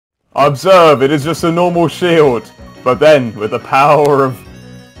Observe, it is just a normal shield. But then, with the power of...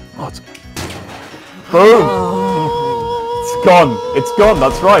 What? Boom! It's gone. It's gone,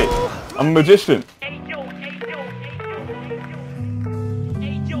 that's right. I'm a magician.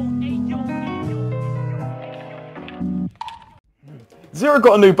 Zero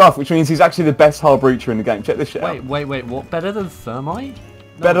got a new buff, which means he's actually the best hull breacher in the game. Check this shit out. Wait, what? Better than Thermite?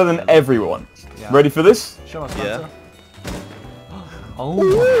 No, better than everyone. Yeah. Ready for this? Show us, yeah. Oh,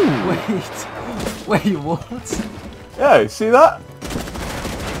 wait, what? Yeah, see that?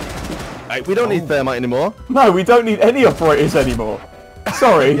 Hey, we don't need Thermite anymore. No, we don't need any operators anymore.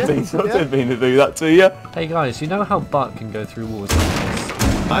 Sorry, Deezel, I didn't mean to do that to you. Hey guys, you know how Buck can go through walls?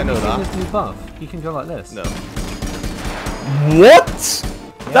 I know that. This new buff, he can go like this. No. What?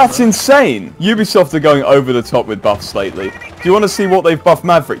 Yeah, that's insane. Ubisoft are going over the top with buffs lately. Do you want to see what they've buffed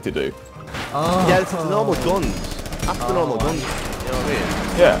Maverick to do? Oh. Yeah, it's the normal guns. That's the normal guns. You know what I mean?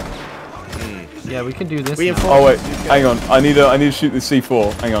 Yeah. Yeah, we can do this. Oh wait, hang on. I need to shoot the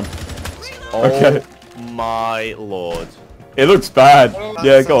C4. Hang on. Oh, okay. My lord. It looks bad.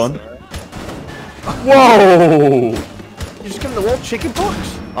 Yeah, go on. Whoa! You're just giving the wall chicken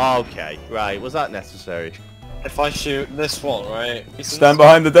pox? Okay, right. Was that necessary? If I shoot this one, right? Stand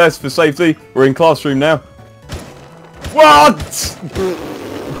behind the desk for safety. We're in classroom now. What?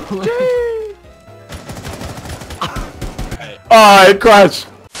 It crashed.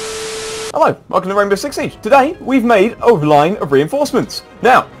 Hello, welcome to Rainbow Six Siege. Today, we've made a line of reinforcements.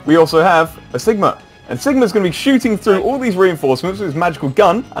 Now, we also have a Sigma. And Sigma's going to be shooting through all these reinforcements with his magical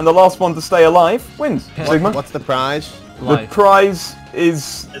gun, and the last one to stay alive wins. Sigma? What's the prize? The prize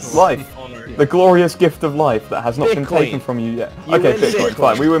is life. The glorious gift of life that has not been taken from you yet. Okay, Bitcoin,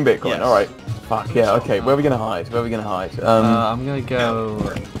 fine, we win Bitcoin, alright. Fuck, yeah, okay, where are we going to hide? Where are we going to hide? I'm going to go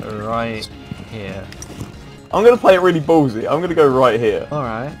right here. I'm going to play it really ballsy. I'm going to go right here.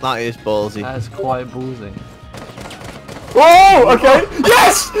 Alright. That is ballsy. That is quite ballsy. Oh, okay!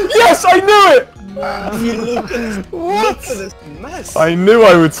 Yes! Yes, I knew it! Look at this mess. I knew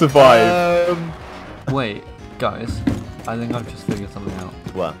I would survive. Wait, guys. I think I've just figured something out.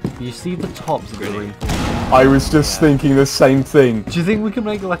 What? You see the tops of the reinforcements? I was just thinking the same thing. Do you think we can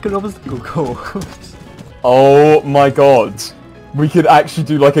make like an obstacle course? Oh my god. We could actually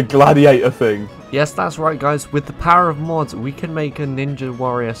do like a gladiator thing. Yes, that's right guys, with the power of mods we can make a Ninja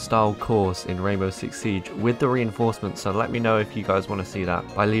Warrior style course in Rainbow Six Siege with the reinforcements, so let me know if you guys want to see that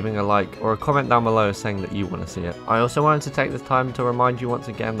by leaving a like or a comment down below saying that you want to see it. I also wanted to take this time to remind you once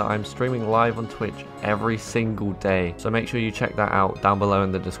again that I'm streaming live on Twitch every single day, so make sure you check that out down below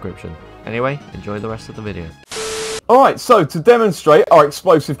in the description. Anyway, enjoy the rest of the video. Alright, so to demonstrate our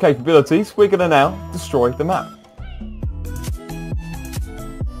explosive capabilities, we're going to now destroy the map.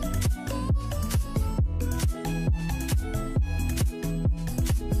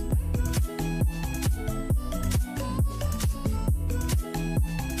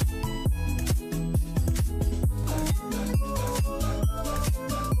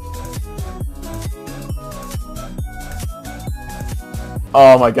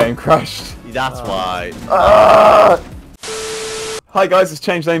 Oh, my game crashed. That's why. Hi guys, it's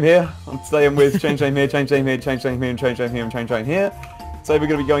Change Name here. Today I'm with Change Name here, Change Name here, Change Name here, and Change Name here, and Change Name here. Today we're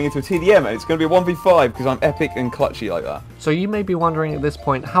going to be going into a TDM, and it's going to be a 1v5 because I'm epic and clutchy like that. So you may be wondering at this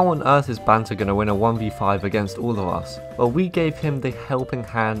point, how on earth is Banter going to win a 1v5 against all of us? Well, we gave him the helping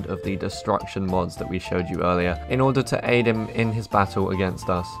hand of the destruction mods that we showed you earlier in order to aid him in his battle against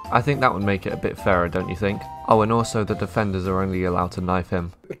us. I think that would make it a bit fairer, don't you think? Oh, and also the defenders are only allowed to knife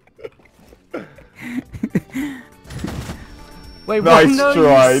him. Wait, nice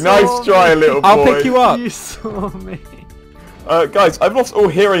try, little boy. I'll pick you up. You saw me. Guys, I've lost all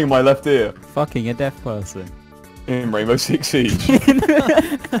hearing in my left ear. Fucking a deaf person. In Rainbow Six Siege.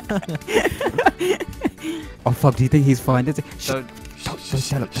 Oh fuck, do you think he's fine? Is he? Don't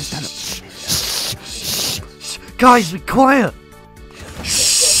stand up, stand up. Guys, be quiet!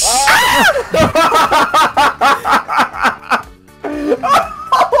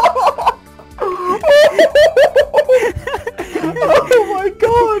 Oh my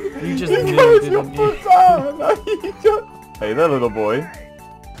god! You just knew, didn't you? Hey there, little boy.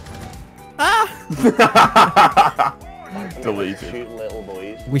 Deleted. Shoot little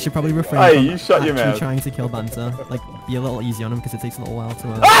boys. We should probably refrain Hey, from you shut your actually mouth. trying to kill Banter. Like, be a little easy on him because it takes a little while to...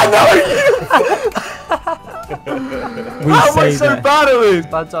 How am I so bad at this?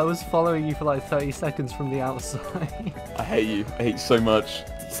 Banter, I was following you for like 30 seconds from the outside. I hate you. I hate you so much.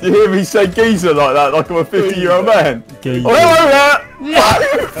 You hear me say geezer like that, like I'm a 50-year-old man? Geezer. Oh, hello there!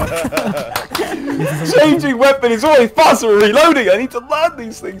 Changing weapon is always faster than reloading. I need to learn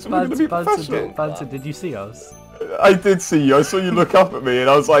these things. I'm going to be professional. Banter, did you see us? I did see you. I saw you look up at me, and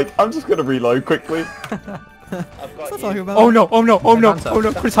I was like, I'm just gonna reload quickly. I've got Talking you. about. Oh no, oh no, oh no, Advance oh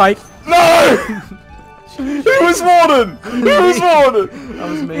no, Chris Hike. No! Who was Warden? Who was Warden? That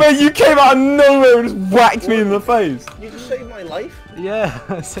was me. Mate, you came out of nowhere and just whacked me in the face. You just saved my life. Yeah,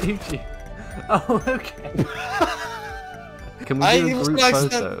 I saved you. Oh, okay. Can we I do a was group like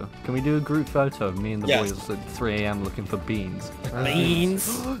photo? Can we do a group photo of me and the Yes. boys at 3 AM looking for beans?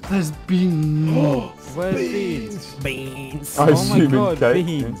 Beans. There's beans. Where's these? Beans. I Oh my assume in god, cake.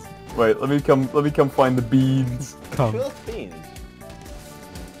 beans. Wait, let me come find the beans. Come. Twelve beans.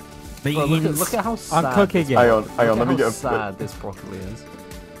 Bro, Beans. look at how sad. I'm cooking it. Hang on, Look let me how get a sad this broccoli is.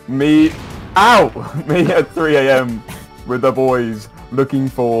 me. Ow! Me at 3 AM with the boys looking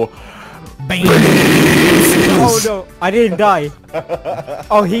for. Beans. Oh no, I didn't die.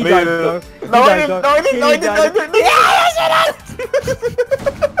 Oh, he Me died the- though. No, I didn't. No, I didn't. No, I didn't. No, I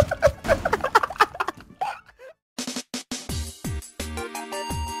didn't.